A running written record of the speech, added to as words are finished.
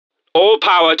All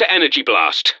power to energy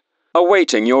blast.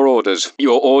 Awaiting your orders.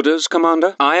 Your orders,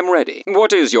 Commander? I am ready.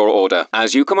 What is your order?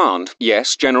 As you command.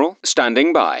 Yes, General.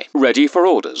 Standing by. Ready for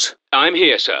orders. I'm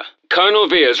here, sir. Colonel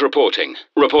Veers reporting.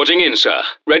 Reporting in, sir.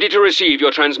 Ready to receive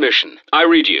your transmission. I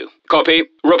read you. Copy.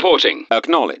 Reporting.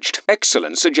 Acknowledged.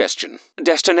 Excellent suggestion.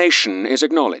 Destination is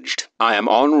acknowledged. I am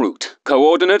en route.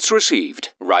 Coordinates received.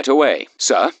 Right away.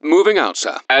 Sir, moving out,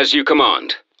 sir. As you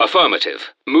command. Affirmative.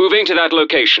 Moving to that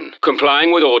location.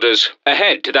 Complying with orders.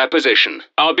 Ahead to that position.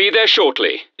 I'll be there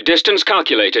shortly. Distance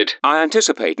calculated. I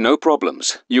anticipate no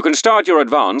problems. You can start your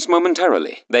advance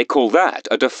momentarily. They call that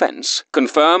a defense.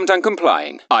 Confirmed and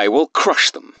complying. I will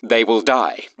crush them. They will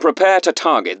die. Prepare to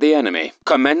target the enemy.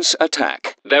 Commence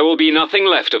attack. There will be nothing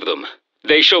left of them.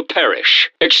 They shall perish.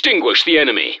 Extinguish the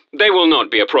enemy. They will not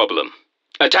be a problem.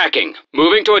 Attacking.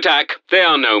 Moving to attack. They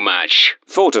are no match.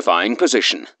 Fortifying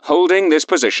position. Holding this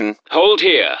position. Hold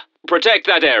here. Protect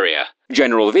that area.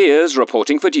 General Veers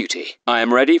reporting for duty. I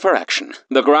am ready for action.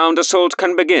 The ground assault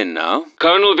can begin now.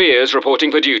 Colonel Veers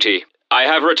reporting for duty. I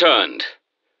have returned.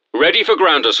 Ready for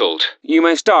ground assault. You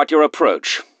may start your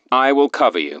approach. I will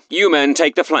cover you. You men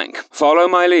take the flank. Follow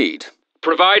my lead.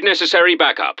 Provide necessary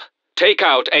backup. Take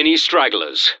out any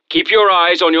stragglers. Keep your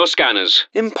eyes on your scanners.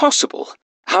 Impossible.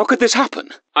 How could this happen?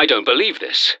 I don't believe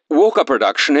this. Walker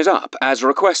production is up, as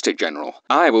requested, General.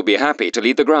 I will be happy to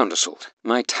lead the ground assault.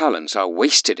 My talents are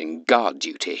wasted in guard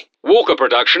duty. Walker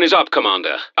production is up,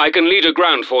 Commander. I can lead a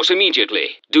ground force immediately.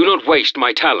 Do not waste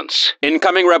my talents.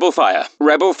 Incoming rebel fire.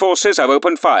 Rebel forces have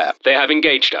opened fire. They have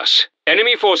engaged us.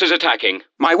 Enemy forces attacking.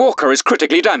 My walker is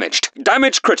critically damaged.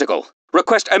 Damage critical.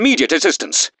 Request immediate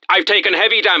assistance. I've taken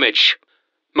heavy damage.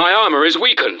 My armor is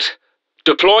weakened.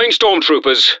 Deploying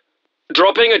stormtroopers.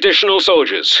 Dropping additional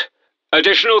soldiers.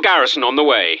 Additional garrison on the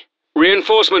way.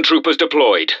 Reinforcement troopers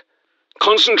deployed.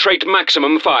 Concentrate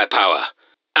maximum firepower.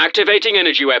 Activating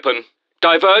energy weapon.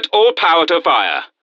 Divert all power to fire.